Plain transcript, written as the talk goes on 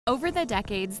Over the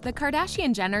decades, the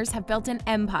Kardashian Jenners have built an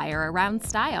empire around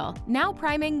style, now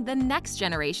priming the next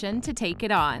generation to take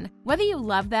it on. Whether you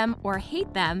love them or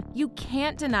hate them, you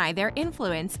can't deny their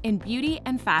influence in beauty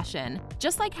and fashion.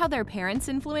 Just like how their parents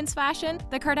influence fashion,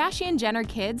 the Kardashian Jenner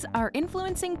kids are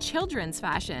influencing children's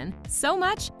fashion. So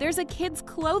much, there's a kids'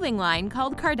 clothing line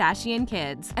called Kardashian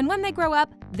Kids, and when they grow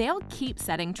up, they'll keep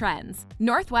setting trends.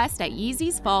 North West at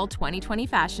Yeezy's Fall 2020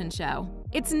 fashion show.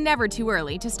 It's never too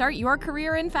early to start your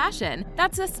career in fashion.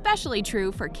 That's especially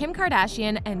true for Kim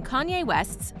Kardashian and Kanye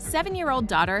West's 7-year-old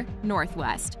daughter, North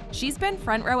West. She's been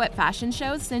front row at fashion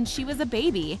shows since she was a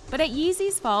baby, but at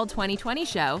Yeezy's Fall 2020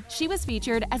 show, she was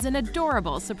featured as an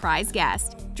adorable surprise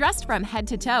guest. Dressed from head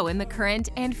to toe in the current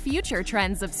and future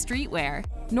trends of streetwear,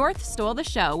 North stole the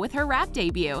show with her rap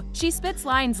debut. She spits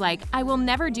lines like, "I will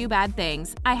never do bad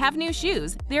things. I have new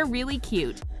shoes. They're really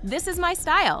cute. This is my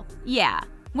style. Yeah."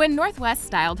 When North West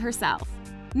styled herself.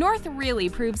 North really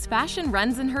proves fashion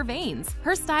runs in her veins.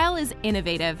 Her style is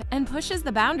innovative and pushes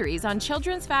the boundaries on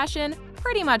children's fashion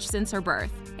pretty much since her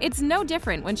birth. It's no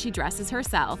different when she dresses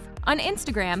herself. On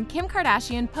Instagram, Kim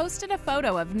Kardashian posted a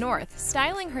photo of North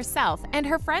styling herself and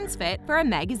her friend's fit for a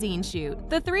magazine shoot.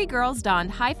 The three girls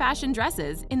donned high-fashion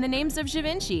dresses in the names of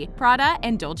Givenchy, Prada,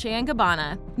 and Dolce &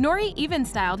 Gabbana. Nori even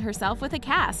styled herself with a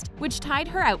cast, which tied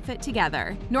her outfit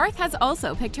together. North has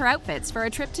also picked her outfits for a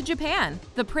trip to Japan.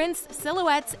 The prints,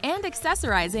 silhouettes, and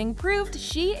accessorizing proved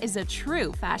she is a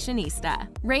true fashionista.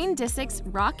 Mason Disick's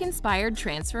rock-inspired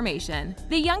transformation.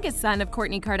 The youngest son of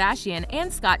Kourtney Kardashian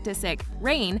and Scott Disick,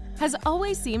 Mason has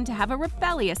always seemed to have a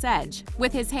rebellious edge.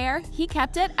 With his hair, he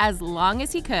kept it as long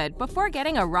as he could before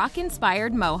getting a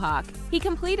rock-inspired mohawk. He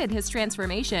completed his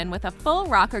transformation with a full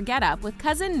rocker getup with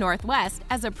cousin North West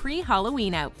as a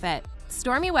pre-Halloween outfit.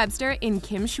 Stormi Webster in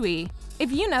Kim Shui.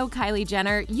 If you know Kylie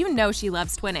Jenner, you know she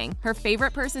loves twinning. Her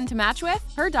favorite person to match with?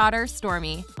 Her daughter,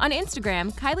 Stormi. On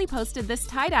Instagram, Kylie posted this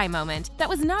tie-dye moment that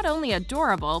was not only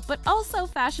adorable, but also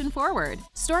fashion-forward.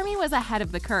 Stormi was ahead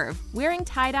of the curve, wearing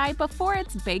tie-dye before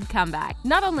its big comeback.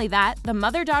 Not only that, the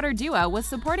mother-daughter duo was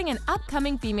supporting an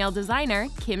upcoming female designer,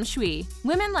 Kim Shui.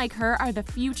 Women like her are the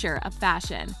future of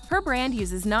fashion. Her brand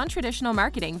uses non-traditional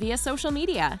marketing via social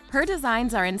media. Her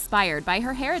designs are inspired by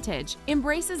her heritage,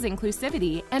 embraces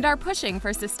inclusivity, and are pushing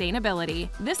for sustainability.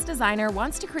 This designer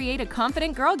wants to create a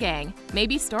confident girl gang.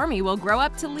 Maybe Stormi will grow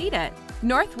up to lead it.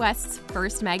 North West's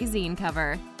first magazine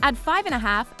cover. At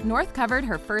 5½, North covered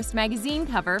her first magazine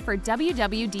cover for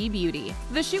WWD Beauty.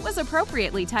 The shoot was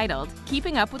appropriately titled,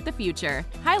 "Keeping Up with the Future,"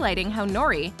 highlighting how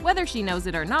Nori, whether she knows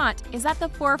it or not, is at the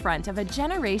forefront of a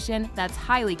generation that's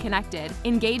highly connected,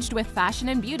 engaged with fashion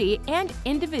and beauty, and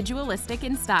individualistic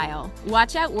in style.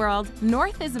 Watch out, world!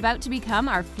 North is about to become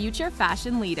our future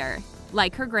fashion leader.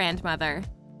 Like her grandmother.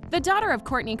 The daughter of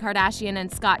Kourtney Kardashian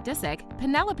and Scott Disick,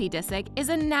 Penelope Disick, is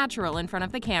a natural in front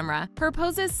of the camera. Her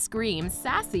poses scream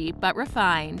sassy but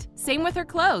refined. Same with her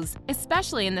clothes,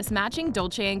 especially in this matching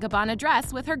Dolce & Gabbana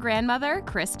dress with her grandmother,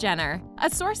 Kris Jenner. A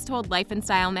source told Life and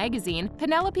Style magazine,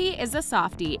 Penelope is a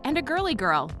softie and a girly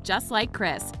girl, just like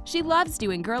Kris. She loves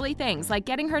doing girly things like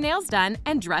getting her nails done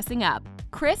and dressing up.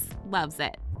 Kris loves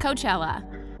it.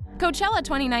 Coachella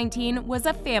 2019 was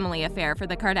a family affair for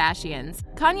the Kardashians.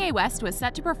 Kanye West was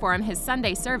set to perform his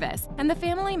Sunday service, and the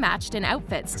family matched in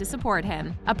outfits to support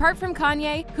him. Apart from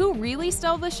Kanye, who really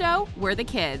stole the show were the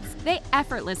kids. They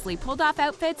effortlessly pulled off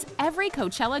outfits every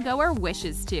Coachella goer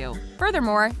wishes to.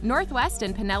 Furthermore, North West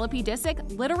and Penelope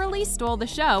Disick literally stole the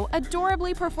show,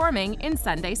 adorably performing in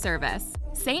Sunday service.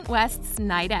 Saint West's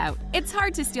night out. It's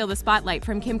hard to steal the spotlight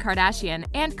from Kim Kardashian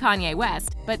and Kanye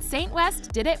West, but Saint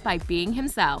West did it by being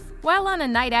himself. While on a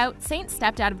night out, Saint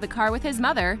stepped out of the car with his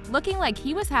mother, looking like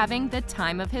he was having the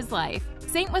time of his life.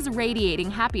 Saint was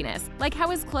radiating happiness, like how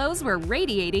his clothes were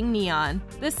radiating neon.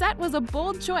 The set was a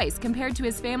bold choice compared to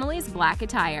his family's black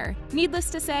attire. Needless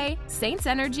to say, Saint's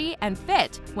energy and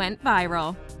fit went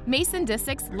viral. Mason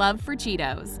Disick's love for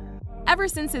Cheetos. Ever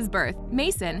since his birth,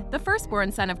 Mason, the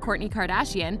firstborn son of Kourtney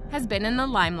Kardashian, has been in the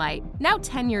limelight. Now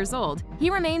 10 years old,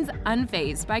 he remains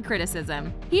unfazed by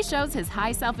criticism. He shows his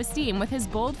high self-esteem with his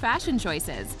bold fashion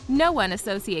choices. No one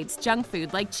associates junk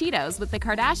food like Cheetos with the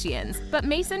Kardashians, but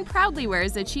Mason proudly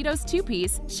wears a Cheetos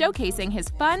two-piece, showcasing his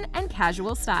fun and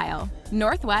casual style.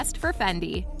 North West for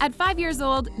Fendi. At 5 years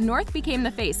old, North became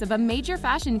the face of a major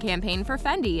fashion campaign for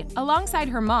Fendi, alongside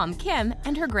her mom, Kim,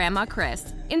 and her grandma,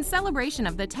 Kris. In celebration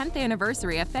of the 10th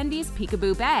anniversary of Fendi's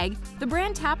Peekaboo bag, the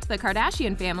brand tapped the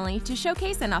Kardashian family to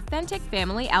showcase an authentic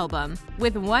family album.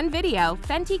 With one video,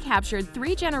 Fenty captured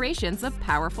 3 generations of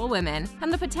powerful women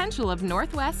and the potential of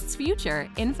North West's future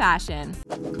in fashion.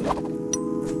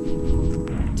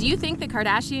 Do you think the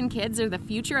Kardashian kids are the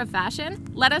future of fashion?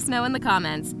 Let us know in the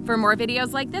comments. For more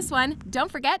videos like this one,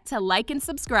 don't forget to like and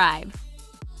subscribe.